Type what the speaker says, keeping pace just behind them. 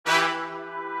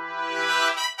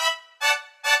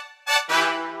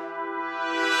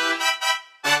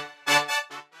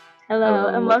Hello,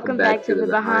 and welcome back to the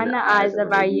Behind the Eyes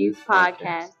of Our Youth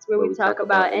podcast, where we talk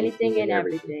about anything and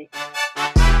everything.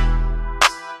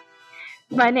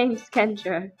 My name's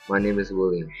Kendra. My name is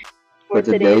William. For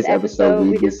today's episode,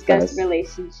 we discuss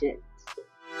relationships.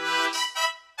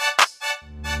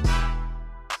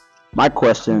 My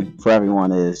question for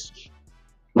everyone is,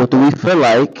 what do we feel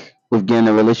like with getting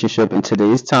a relationship in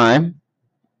today's time,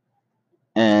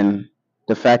 and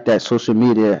the fact that social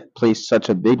media plays such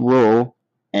a big role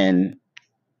in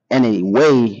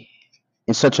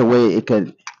such a way it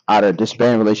could either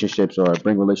disband relationships or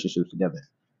bring relationships together?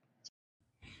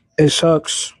 It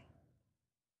sucks.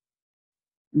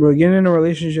 Bro, getting in a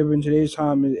relationship in today's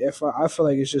time, I feel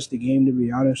like it's just a game, to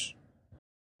be honest.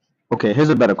 Okay, here's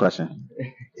a better question.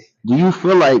 Do you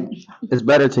feel like it's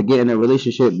better to get in a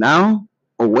relationship now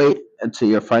or wait until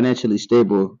you're financially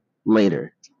stable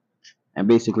later? And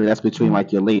basically, that's between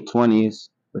like your late 20s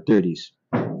or 30s.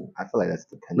 I feel like that's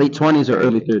dependent. Late 20s or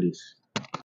early 30s.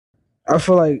 I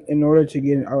feel like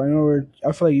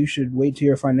I feel like you should wait till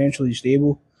you're financially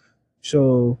stable,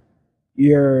 so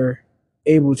you're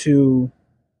able to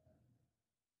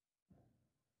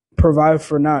provide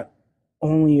for not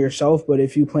only yourself, but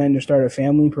if you plan to start a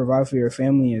family, provide for your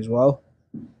family as well.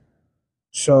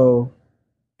 So,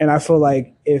 and I feel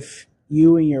like if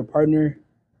you and your partner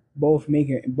both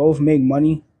make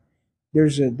money,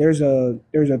 there's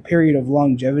a period of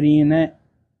longevity in that,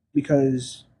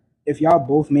 because if y'all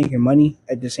both making money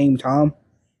at the same time,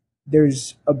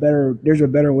 there's a better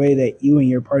way that you and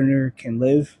your partner can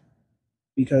live,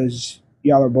 because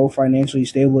y'all are both financially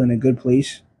stable in a good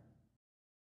place.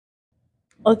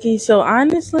 Okay, so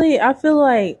honestly, I feel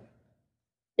like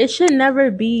it should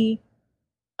never be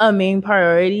a main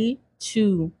priority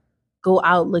to go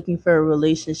out looking for a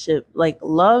relationship. Like,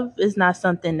 love is not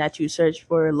something that you search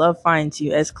for. Love finds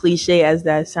you, as cliche as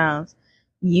that sounds.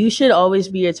 You should always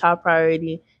be your top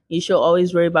priority. You should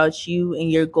always worry about you and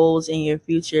your goals and your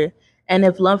future. And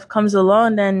if love comes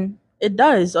along, then it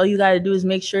does. All you got to do is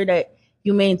make sure that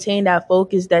you maintain that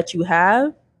focus that you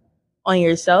have on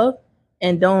yourself,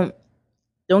 and don't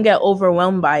get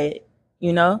overwhelmed by it,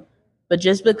 you know? But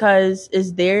just because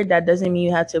it's there, that doesn't mean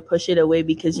you have to push it away,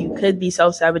 because you could be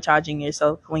self-sabotaging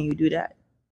yourself when you do that.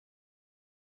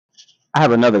 I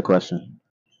have another question.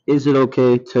 Is it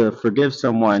okay to forgive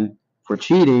someone for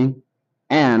cheating,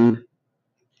 and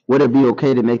would it be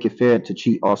okay to make it fair to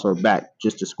cheat also back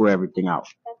just to square everything out?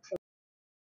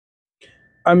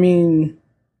 I mean,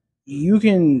 if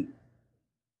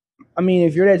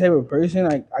you're that type of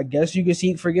person, I guess you could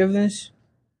seek forgiveness,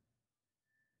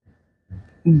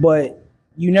 but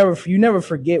you never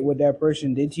forget what that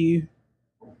person did to you,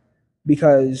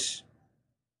 because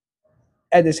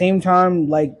at the same time,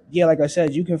 like I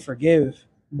said, you can forgive,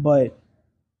 but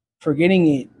forgetting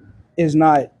it is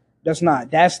not. That's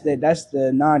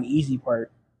the non-easy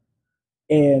part.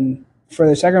 And for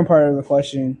the second part of the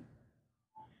question,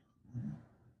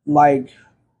 like,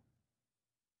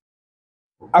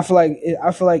 I feel like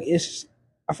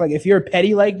if you're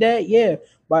petty like that, yeah,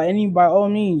 by all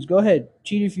means, go ahead,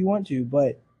 cheat if you want to.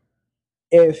 But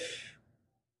if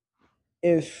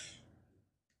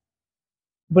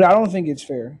but I don't think it's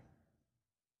fair.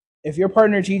 If your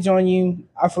partner cheats on you,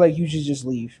 I feel like you should just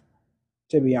leave,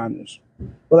 to be honest.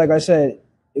 But like I said,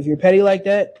 if you're petty like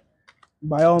that,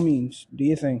 by all means, do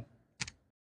your thing.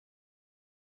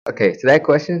 Okay, to that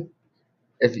question,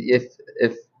 if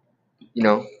you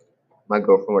know my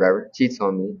girlfriend, whatever, cheats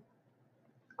on me,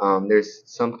 there's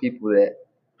some people that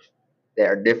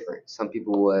are different. Some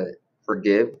people will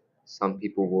forgive. Some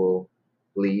people will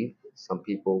leave. Some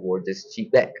people will just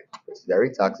cheat back. It's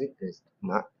very toxic. It's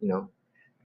not, No,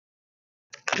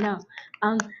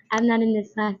 I'm not in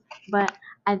this class, but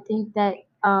I think that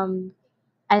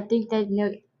I think that no,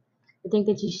 I think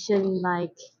that you shouldn't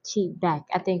like cheat back.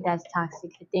 I think that's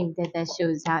toxic. I think that that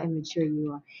shows how immature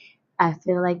you are. I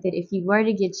feel like that if you were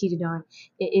to get cheated on,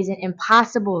 it isn't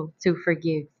impossible to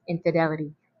forgive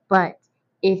infidelity. But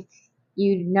if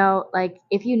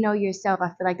if you know yourself, I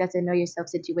feel like that's a know yourself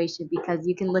situation, because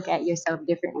you can look at yourself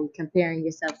differently, comparing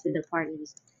yourself to the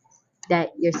partners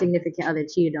that your significant other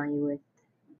cheated on you with.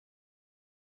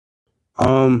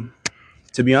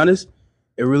 To be honest,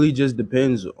 it really just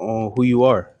depends on who you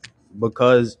are,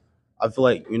 because I feel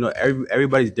like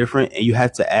everybody's different, and you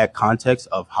have to add context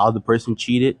of how the person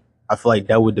cheated. I feel like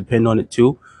that would depend on it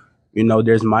too.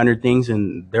 There's minor things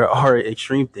and there are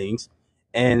extreme things,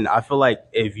 and I feel like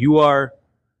if you are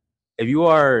if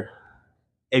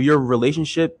your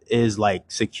relationship is like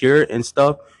secure and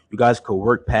stuff, you guys could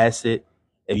work past it.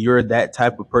 If you're that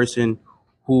type of person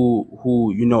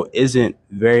who isn't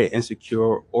very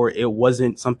insecure, or it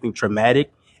wasn't something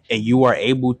traumatic, and you are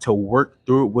able to work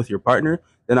through it with your partner,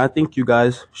 then I think you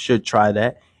guys should try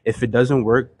that. If it doesn't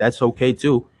work, that's okay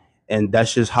too. And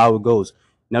that's just how it goes.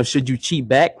 Now, should you cheat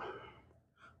back?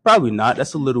 Probably not.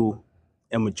 That's a little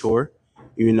immature,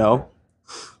 you know.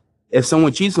 If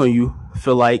someone cheats on you,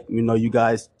 feel like, you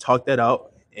guys talk that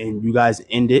out and you guys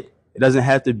end it. It doesn't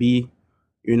have to be,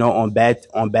 on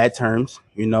bad terms.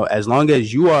 As long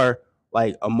as you are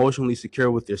like emotionally secure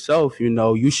with yourself,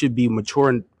 you should be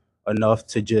mature enough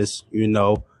to just,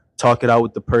 talk it out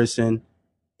with the person.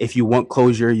 If you want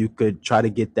closure, you could try to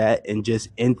get that and just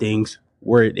end things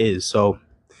where it is. So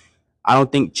I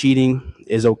don't think cheating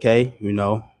is okay.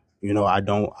 I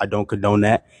don't condone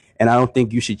that, and I don't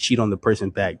think you should cheat on the person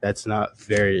back. That's not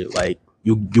very like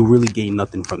you really gain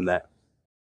nothing from that.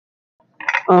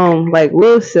 Like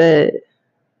Will said,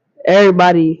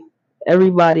 everybody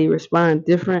everybody respond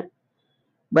different,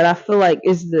 but I feel like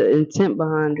it's the intent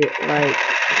behind it, like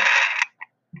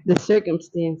the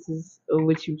circumstances of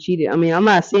which you cheated. I mean, I'm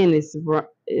not saying it's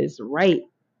right.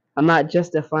 I'm not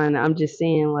justifying it. I'm just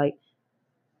saying, like,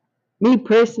 me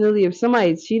personally, if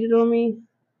somebody cheated on me,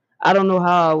 I don't know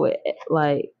how I would,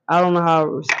 like, I don't know how I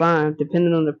would respond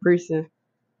depending on the person.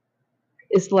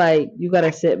 It's like you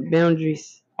gotta set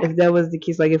boundaries. If that was the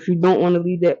case, like if you don't want to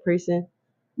leave that person,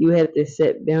 you have to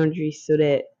set boundaries so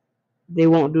that they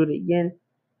won't do it again.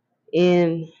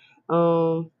 And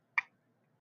um,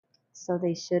 So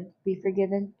they should be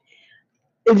forgiven.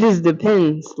 it just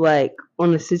depends, like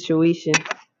on the situation.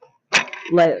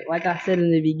 Like I said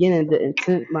in the beginning, the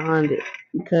intent behind it,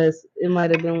 because it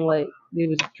might have been like they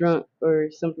was drunk or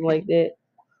something like that.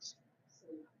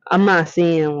 I'm not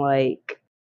saying like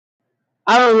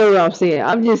I don't know what I'm saying.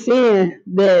 I'm just saying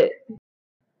that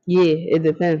yeah, it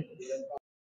depends.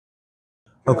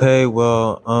 Okay,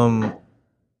 well,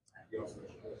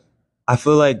 I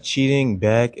feel like cheating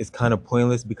back is kind of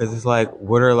pointless because it's like,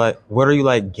 what are you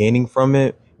like gaining from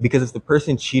it? Because if the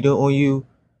person cheated on you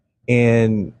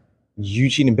and you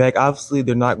cheating back, obviously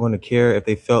they're not going to care if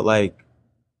they felt like,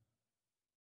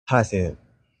 how I say it.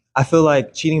 I feel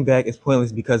like cheating back is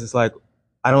pointless because it's like,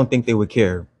 I don't think they would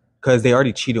care because they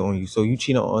already cheated on you. So you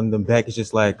cheating on them back is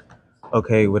just like,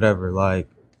 okay, whatever. Like,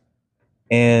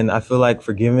 and I feel like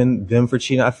forgiving them for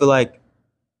cheating, I feel like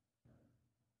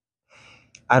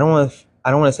I don't want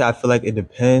to say I feel like it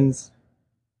depends.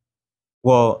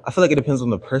 Well, I feel like it depends on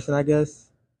the person, I guess.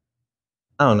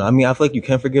 I don't know. I mean, I feel like you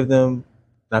can forgive them,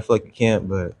 and I feel like you can't,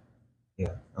 but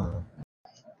yeah, I don't know.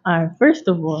 All right, first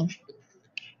of all,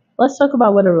 let's talk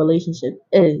about what a relationship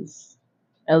is,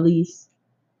 at least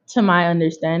to my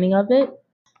understanding of it.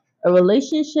 A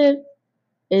relationship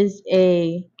is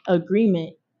a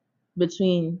agreement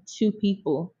between two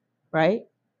people, right?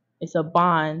 It's a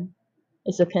bond,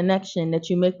 it's a connection that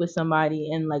you make with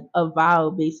somebody, and like a vow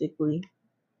basically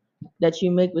that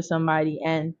you make with somebody,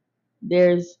 and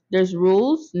there's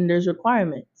rules and there's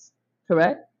requirements,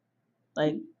 correct?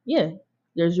 Like, yeah,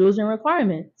 there's rules and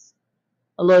requirements.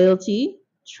 Loyalty,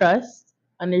 trust,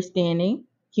 understanding,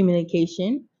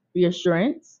 communication,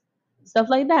 reassurance, stuff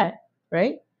like that,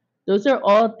 right? Those are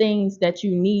all things that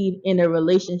you need in a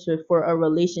relationship for a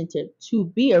relationship to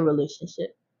be a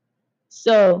relationship.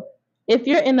 So if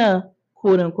you're in a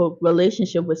quote unquote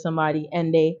relationship with somebody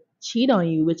and they cheat on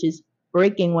you, which is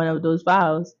breaking one of those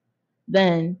vows,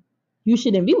 then you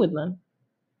shouldn't be with them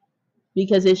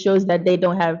because it shows that they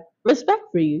don't have respect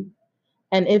for you.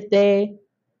 And if they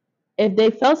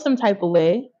felt some type of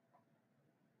way,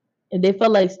 if they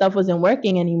felt like stuff wasn't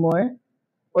working anymore,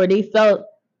 or they felt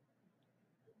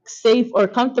safe or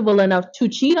comfortable enough to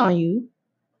cheat on you,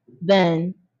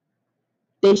 then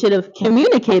they should have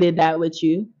communicated that with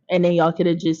you, and then y'all could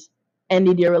have just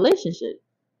ended your relationship.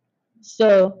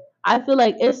 So I feel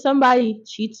like if somebody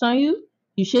cheats on you,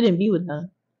 you shouldn't be with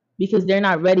them because they're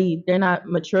not ready, they're not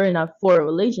mature enough for a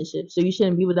relationship. So you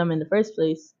shouldn't be with them in the first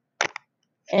place.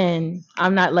 And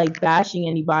I'm not like bashing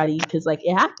anybody because like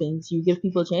it happens. You give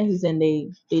people chances and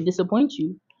they disappoint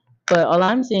you. But all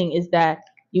I'm saying is that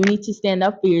you need to stand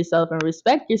up for yourself and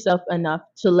respect yourself enough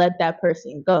to let that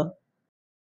person go.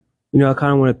 I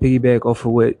kind of want to piggyback off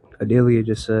of what Adelia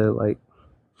just said. Like,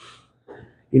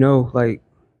 like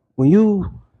when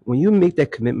you make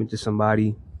that commitment to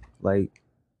somebody, like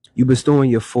you bestowing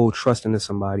your full trust into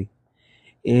somebody,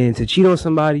 and to cheat on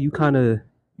somebody, you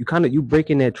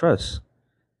breaking that trust.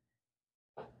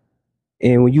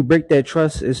 And when you break that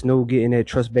trust, it's no getting that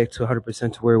trust back to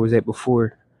 100% to where it was at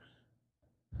before.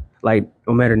 Like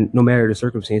no matter the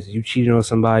circumstances, you cheated on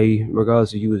somebody,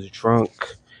 regardless if you was drunk,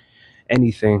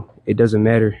 anything, it doesn't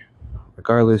matter.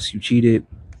 Regardless, you cheated,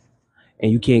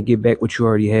 and you can't get back what you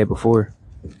already had before.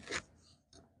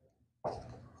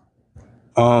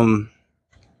 Um,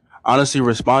 Honestly,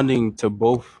 responding to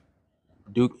both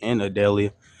Duke and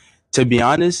Adelia, to be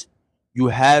honest, you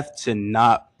have to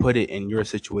not put it in your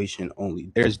situation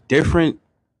only. There's different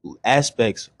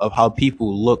aspects of how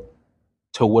people look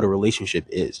to what a relationship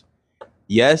is.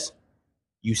 Yes,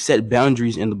 you set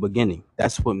boundaries in the beginning.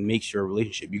 That's what makes your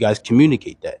relationship. You guys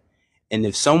communicate that. And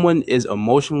if someone is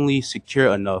emotionally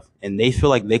secure enough and they feel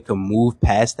like they can move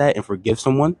past that and forgive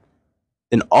someone,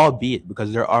 then albeit,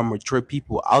 because there are mature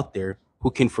people out there who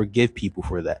can forgive people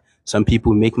for that. Some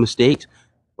people make mistakes,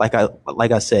 like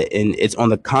I said, and it's on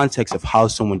the context of how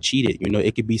someone cheated.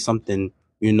 It could be something,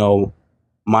 you know,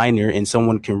 minor, and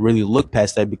someone can really look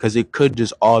past that because it could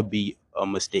just all be a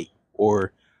mistake,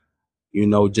 or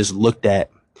just looked at,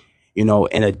 in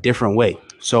a different way.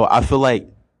 So I feel like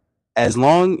as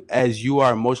long as you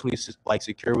are emotionally like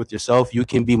secure with yourself, you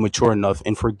can be mature enough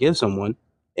and forgive someone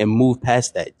and move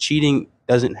past that. Cheating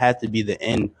doesn't have to be the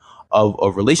end of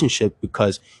a relationship,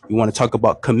 because you want to talk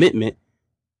about commitment.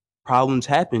 Problems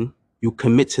happen, you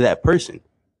commit to that person.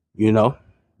 You know,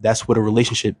 that's what a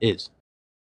relationship is.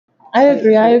 I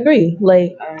agree. I agree.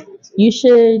 Like you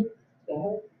should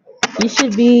you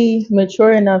should be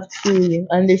mature enough to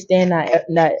understand that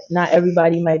not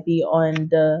everybody might be on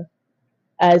the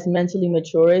as mentally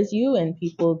mature as you, and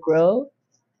people grow.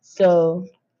 So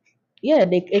yeah,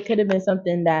 it could have been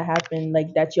something that happened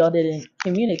like that y'all didn't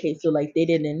communicate, so like they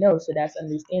didn't know, so that's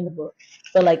understandable.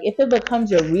 But like if it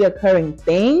becomes a reoccurring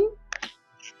thing,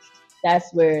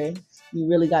 that's where you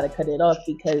really got to cut it off,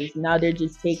 because now they're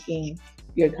just taking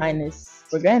your kindness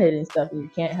for granted and stuff, and you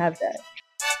can't have that.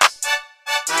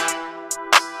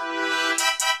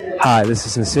 Hi, this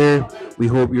is Sincere. We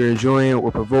hope you're enjoying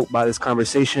or provoked by this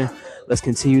conversation. Let's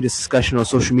continue this discussion on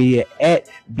social media at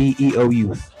BEO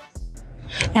Youth.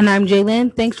 And I'm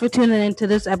Jalen. Thanks for tuning in to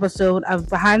this episode of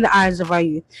Behind the Eyes of Our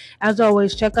Youth. As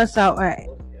always, check us out at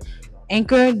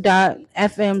anchor.fm/BEO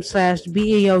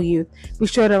Youth. Be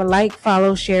sure to like,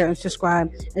 follow, share, and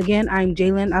subscribe. Again, I'm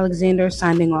Jalen Alexander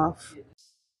signing off.